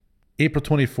April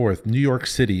 24th, New York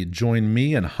City. Join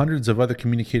me and hundreds of other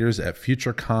communicators at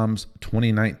FutureComms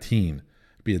 2019.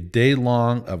 It'll be a day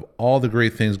long of all the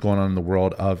great things going on in the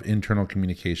world of internal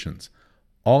communications.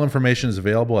 All information is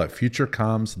available at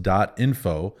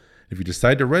futurecomms.info. If you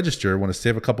decide to register, want to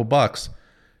save a couple bucks,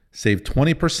 save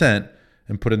 20%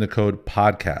 and put in the code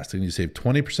podcast. And you save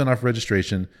 20% off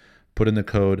registration, put in the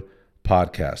code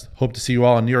podcast. Hope to see you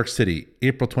all in New York City,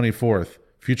 April 24th,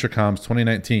 FutureComms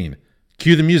 2019.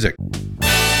 Cue the music.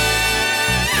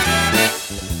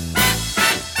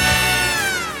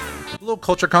 Hello,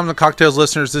 Culture Comms and Cocktails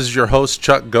listeners. This is your host,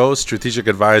 Chuck Goh, Strategic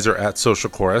Advisor at Social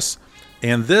Chorus.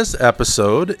 And this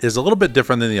episode is a little bit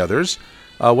different than the others.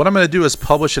 What I'm going to do is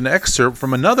publish an excerpt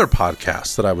from another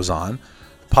podcast that I was on.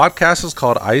 The podcast is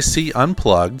called IC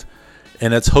Unplugged,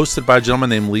 and it's hosted by a gentleman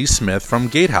named Lee Smith from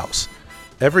Gatehouse.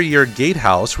 Every year,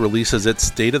 Gatehouse releases its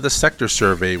State of the Sector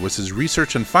Survey, which is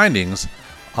research and findings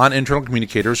on internal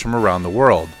communicators from around the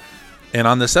world. And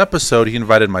on this episode, he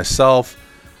invited myself,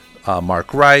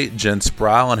 Mark Wright, Jen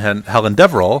Sproul, and Helen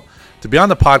Deverell to be on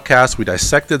the podcast. We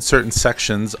dissected certain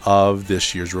sections of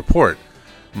this year's report.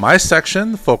 My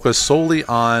section focused solely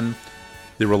on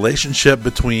the relationship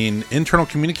between internal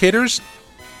communicators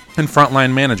and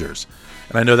frontline managers.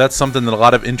 And I know that's something that a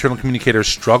lot of internal communicators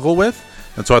struggle with,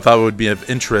 and so I thought it would be of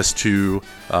interest to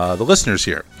the listeners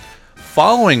here.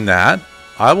 Following that,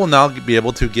 I will now be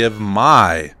able to give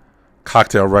my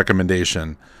cocktail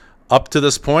recommendation. Up to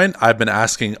this point, I've been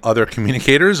asking other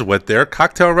communicators what their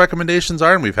cocktail recommendations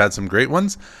are, and we've had some great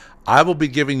ones. I will be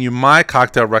giving you my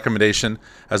cocktail recommendation,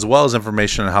 as well as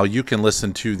information on how you can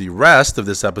listen to the rest of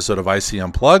this episode of IC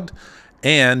Unplugged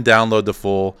and download the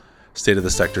full State of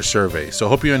the Sector survey. So I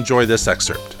hope you enjoy this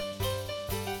excerpt.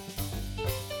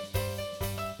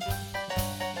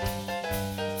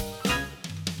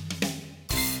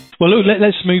 Well, look,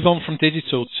 let's move on from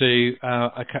digital to,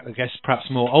 I guess, perhaps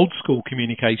more old school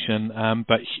communication.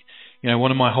 But you know, one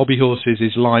of my hobby horses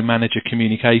is line manager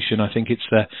communication. I think it's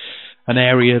an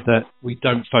area that we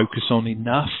don't focus on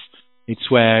enough.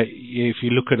 It's where, if you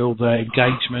look at all the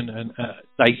engagement and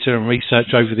data and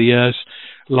research over the years,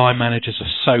 line managers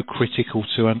are so critical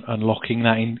to unlocking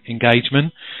that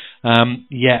engagement.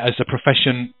 Yet, as a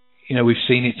profession, you know, we've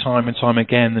seen it time and time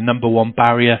again. The number one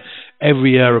barrier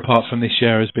every year, apart from this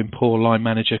year, has been poor line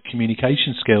manager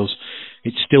communication skills.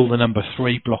 It's still the number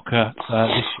 3 blocker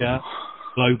this year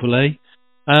globally.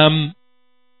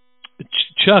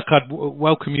 Chuck, I'd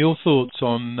welcome your thoughts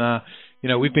on. You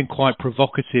know, we've been quite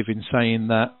provocative in saying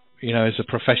that, you know, as a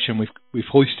profession, we've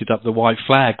hoisted up the white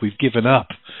flag. We've given up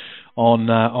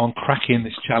on cracking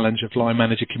this challenge of line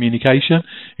manager communication.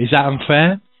 Is that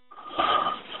unfair?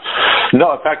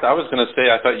 No, in fact, I was going to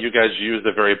say I thought you guys used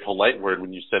a very polite word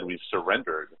when you said we've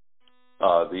surrendered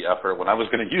the effort, when I was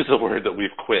going to use the word that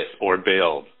we've quit or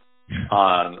bailed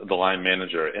on the line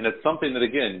manager. And it's something that,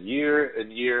 again, year and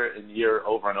year and year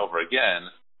over and over again,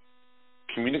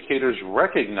 communicators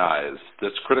recognize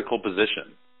this critical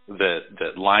position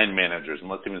that line managers, and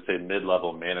let's even say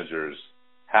mid-level managers,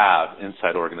 have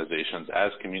inside organizations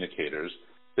as communicators.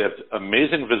 They have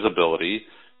amazing visibility.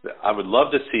 I would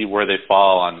love to see where they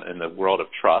fall in the world of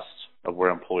trust, of where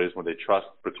employees, where they trust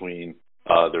between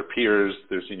their peers,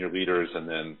 their senior leaders, and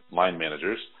then line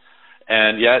managers.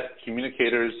 And yet,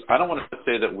 communicators, I don't want to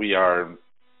say that we are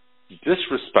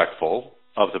disrespectful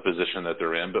of the position that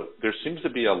they're in, but there seems to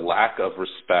be a lack of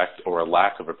respect or a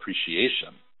lack of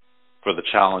appreciation for the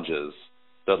challenges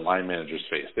that line managers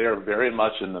face. They are very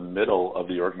much in the middle of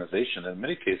the organization, and in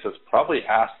many cases probably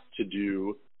asked to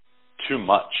do too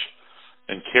much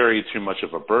and carry too much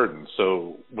of a burden.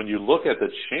 So when you look at the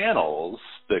channels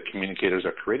that communicators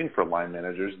are creating for line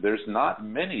managers, there's not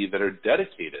many that are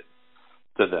dedicated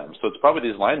to them. So it's probably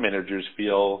these line managers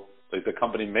feel like the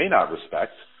company may not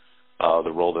respect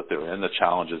the role that they're in, the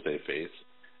challenges they face.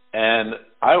 And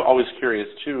I'm always curious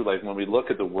too, like when we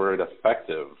look at the word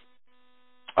effective,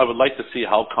 I would like to see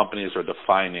how companies are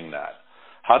defining that.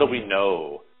 How do we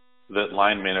know that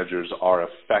line managers are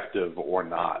effective or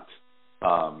not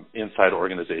inside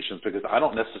organizations? Because I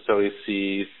don't necessarily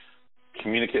see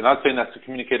not saying that's the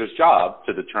communicator's job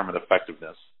to determine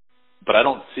effectiveness, but I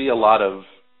don't see a lot of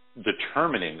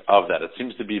determining of that. It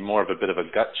seems to be more of a bit of a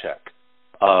gut check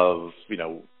of, you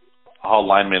know, how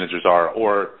line managers are,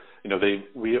 or, you know,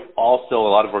 a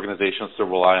lot of organizations still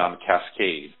rely on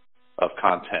cascade of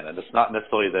content, and it's not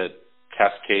necessarily that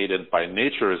cascade by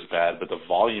nature is bad, but the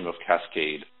volume of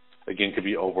cascade, again, could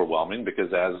be overwhelming,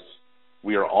 because as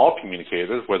we are all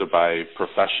communicators, whether by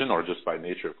profession or just by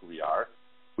nature of who we are,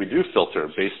 we do filter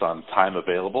based on time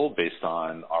available, based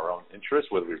on our own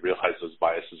interests, whether we realize those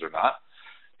biases or not.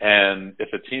 And if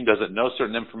a team doesn't know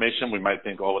certain information, we might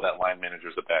think, oh, well, that line manager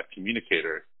is a bad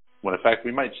communicator, when in fact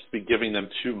we might just be giving them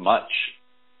too much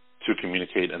to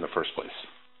communicate in the first place.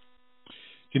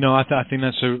 I think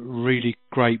that's a really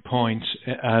great point,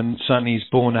 and certainly is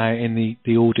borne out in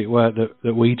the audit work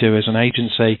that we do as an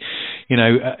agency.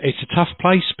 It's a tough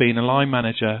place being a line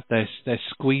manager. They're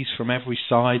squeezed from every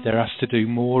side. They're asked to do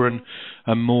more and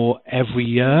more every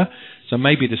year. So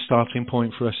maybe the starting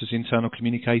point for us as internal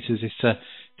communicators is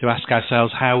to ask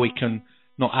ourselves how we can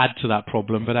not add to that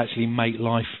problem, but actually make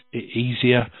life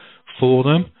easier for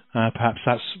them. Perhaps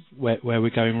that's where we're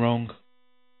going wrong.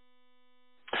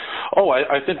 Oh,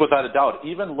 I think without a doubt,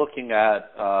 even looking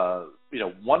at,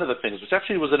 one of the things, which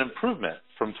actually was an improvement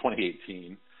from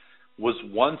 2018, was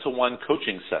one-to-one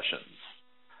coaching sessions.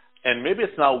 And maybe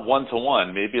it's not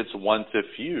one-to-one, maybe it's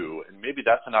one-to-few, and maybe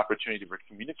that's an opportunity for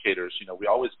communicators. We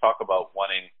always talk about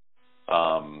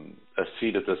wanting a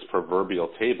seat at this proverbial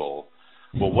table.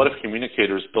 Well, what if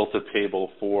communicators built a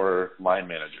table for line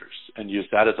managers and used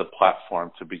that as a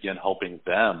platform to begin helping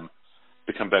them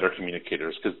become better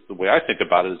communicators? Because the way I think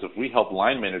about it is if we help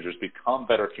line managers become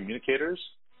better communicators,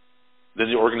 then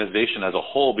the organization as a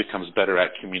whole becomes better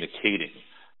at communicating.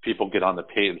 People get on the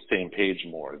same page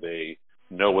more. They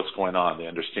know what's going on. They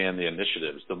understand the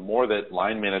initiatives. The more that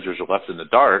line managers are left in the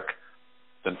dark,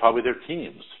 then probably their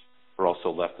teams are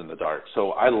also left in the dark.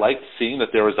 So I liked seeing that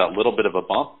there was that little bit of a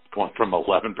bump going from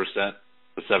 11%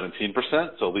 to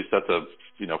 17%. So at least that's a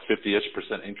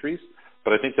 50-ish% increase.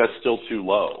 But I think that's still too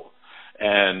low.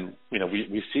 And,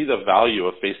 we see the value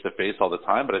of face-to-face all the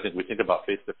time, but I think we think about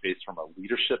face-to-face from a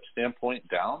leadership standpoint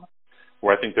down,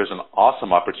 where I think there's an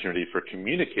awesome opportunity for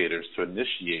communicators to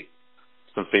initiate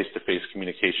some face-to-face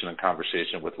communication and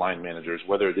conversation with line managers,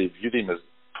 whether they view them as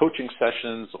coaching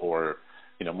sessions or,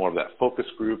 more of that focus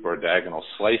group or a diagonal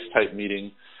slice type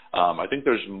meeting. I think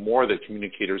there's more that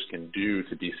communicators can do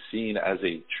to be seen as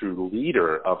a true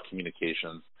leader of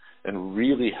communications and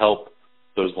really help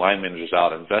those line managers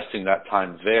out. Investing that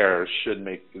time there should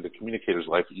make the communicator's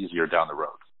life easier down the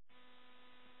road.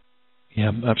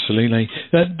 Yeah, absolutely.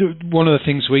 One of the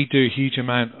things we do a huge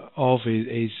amount of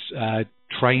is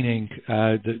training,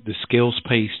 the skills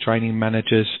piece, training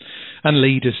managers and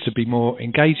leaders to be more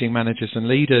engaging managers and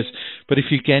leaders. But if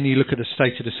you look at the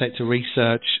state of the sector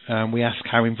research, we ask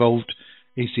how involved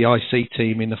is the IC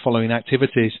team in the following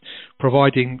activities.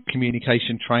 Providing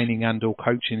communication training and or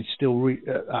coaching is still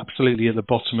absolutely at the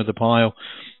bottom of the pile.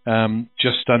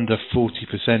 Just under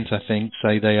 40%, I think,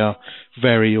 say they are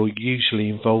very or usually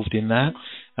involved in that.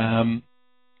 And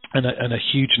a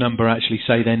huge number actually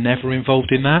say they're never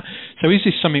involved in that. So is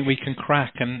this something we can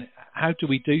crack, and how do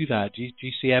we do that? Do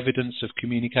you see evidence of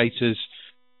communicators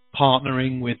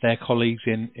partnering with their colleagues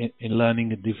in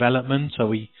learning and development? Are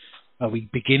we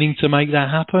beginning to make that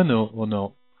happen or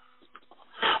not?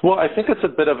 Well, I think it's a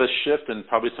bit of a shift in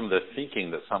probably some of the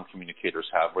thinking that some communicators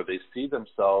have, where they see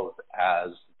themselves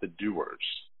as the doers.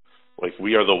 Like,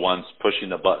 we are the ones pushing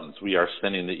the buttons. We are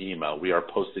sending the email. We are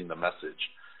posting the message.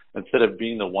 Instead of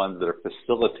being the ones that are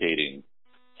facilitating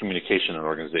communication in an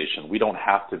organization, we don't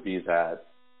have to be that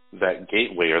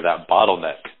gateway or that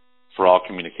bottleneck for all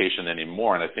communication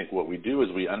anymore. And I think what we do is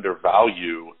we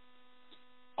undervalue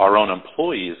our own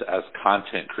employees as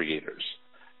content creators.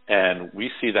 And we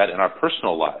see that in our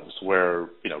personal lives where,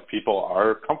 people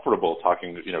are comfortable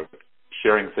talking,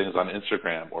 sharing things on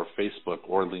Instagram or Facebook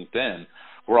or LinkedIn.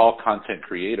 We're all content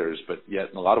creators, but yet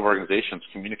in a lot of organizations,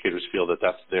 communicators feel that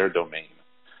that's their domain.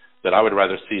 That I would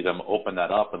rather see them open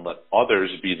that up and let others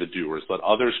be the doers, let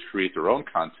others create their own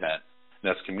content.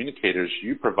 And as communicators,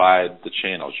 you provide the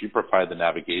channels, you provide the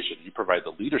navigation, you provide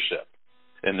the leadership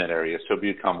in that area, so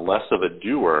become less of a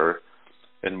doer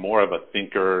and more of a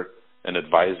thinker, an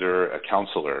advisor, a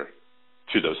counselor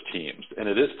to those teams. And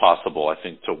it is possible, I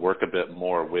think, to work a bit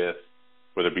more with,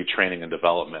 whether it be training and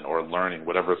development or learning,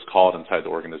 whatever it's called inside the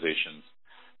organizations,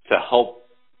 to help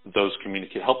those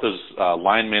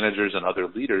line managers and other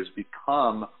leaders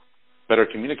become better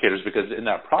communicators, because in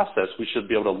that process, we should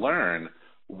be able to learn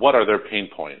what are their pain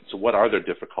points, what are their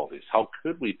difficulties, how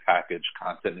could we package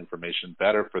content information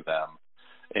better for them,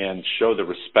 and show the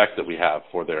respect that we have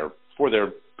for their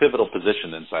pivotal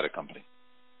position inside a company.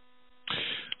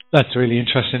 That's really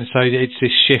interesting. So it's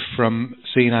this shift from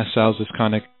seeing ourselves as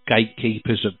kind of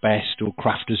gatekeepers at best, or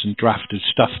crafters and drafters,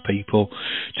 stuff people,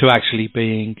 to actually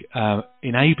being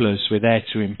enablers. We're there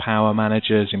to empower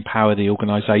managers, empower the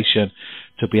organisation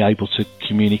to be able to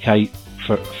communicate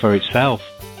for itself.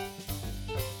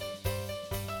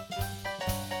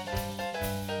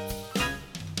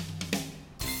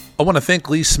 I want to thank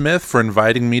Lee Smith for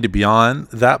inviting me to be on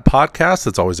that podcast.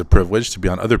 It's always a privilege to be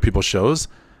on other people's shows.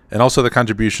 and also the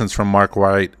contributions from Mark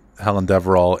White, Helen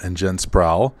Deverell, and Jen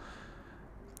Sproul.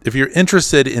 If you're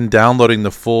interested in downloading the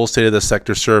full State of the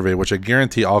Sector survey, which I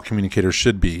guarantee all communicators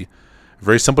should be,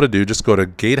 very simple to do, just go to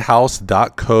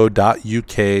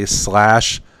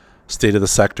gatehouse.co.uk/State of the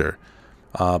Sector.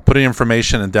 Put in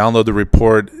information and download the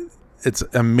report. It's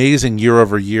amazing year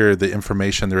over year, the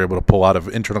information they're able to pull out of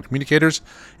internal communicators,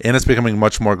 and it's becoming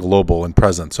much more global and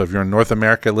present. So if you're in North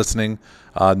America listening,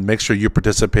 make sure you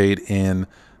participate in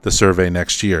the survey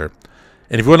next year.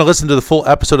 And if you want to listen to the full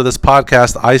episode of this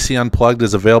podcast, IC Unplugged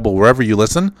is available wherever you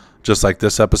listen, just like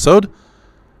this episode.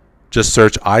 Just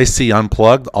search IC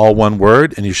Unplugged, all one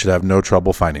word, and you should have no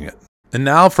trouble finding it. And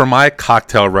now for my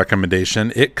cocktail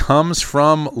recommendation. It comes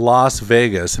from Las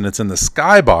Vegas, and it's in the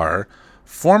Sky Bar,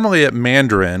 formerly at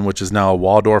Mandarin, which is now a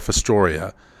Waldorf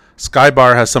Astoria. Sky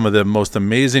Bar has some of the most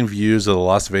amazing views of the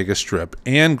Las Vegas Strip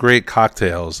and great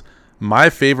cocktails. My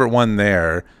favorite one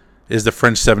there is the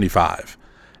French 75.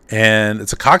 And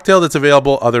it's a cocktail that's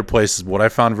available other places. What I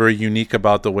found very unique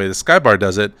about the way the Sky Bar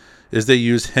does it is they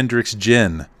use Hendrick's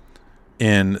Gin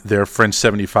in their French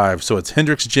 75. So it's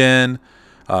Hendrick's Gin,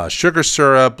 sugar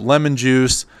syrup, lemon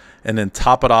juice, and then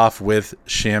top it off with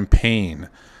champagne.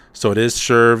 So it is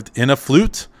served in a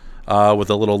flute with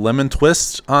a little lemon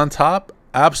twist on top.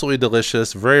 Absolutely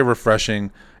delicious, very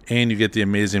refreshing, and you get the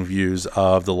amazing views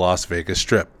of the Las Vegas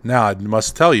Strip. Now, I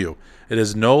must tell you, it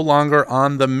is no longer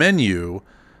on the menu,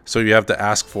 so you have to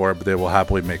ask for it, but they will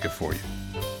happily make it for you.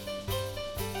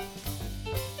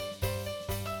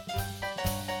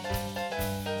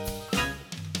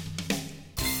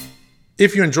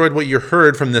 If you enjoyed what you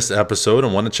heard from this episode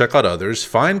and want to check out others,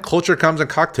 find Culture Comms and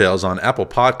Cocktails on Apple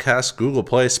Podcasts, Google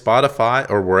Play, Spotify,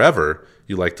 or wherever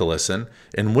you like to listen.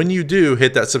 And when you do,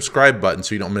 hit that subscribe button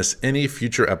so you don't miss any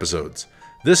future episodes.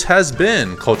 This has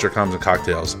been Culture Comms and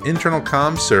Cocktails, internal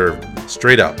comms served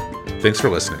straight up. Thanks for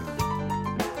listening.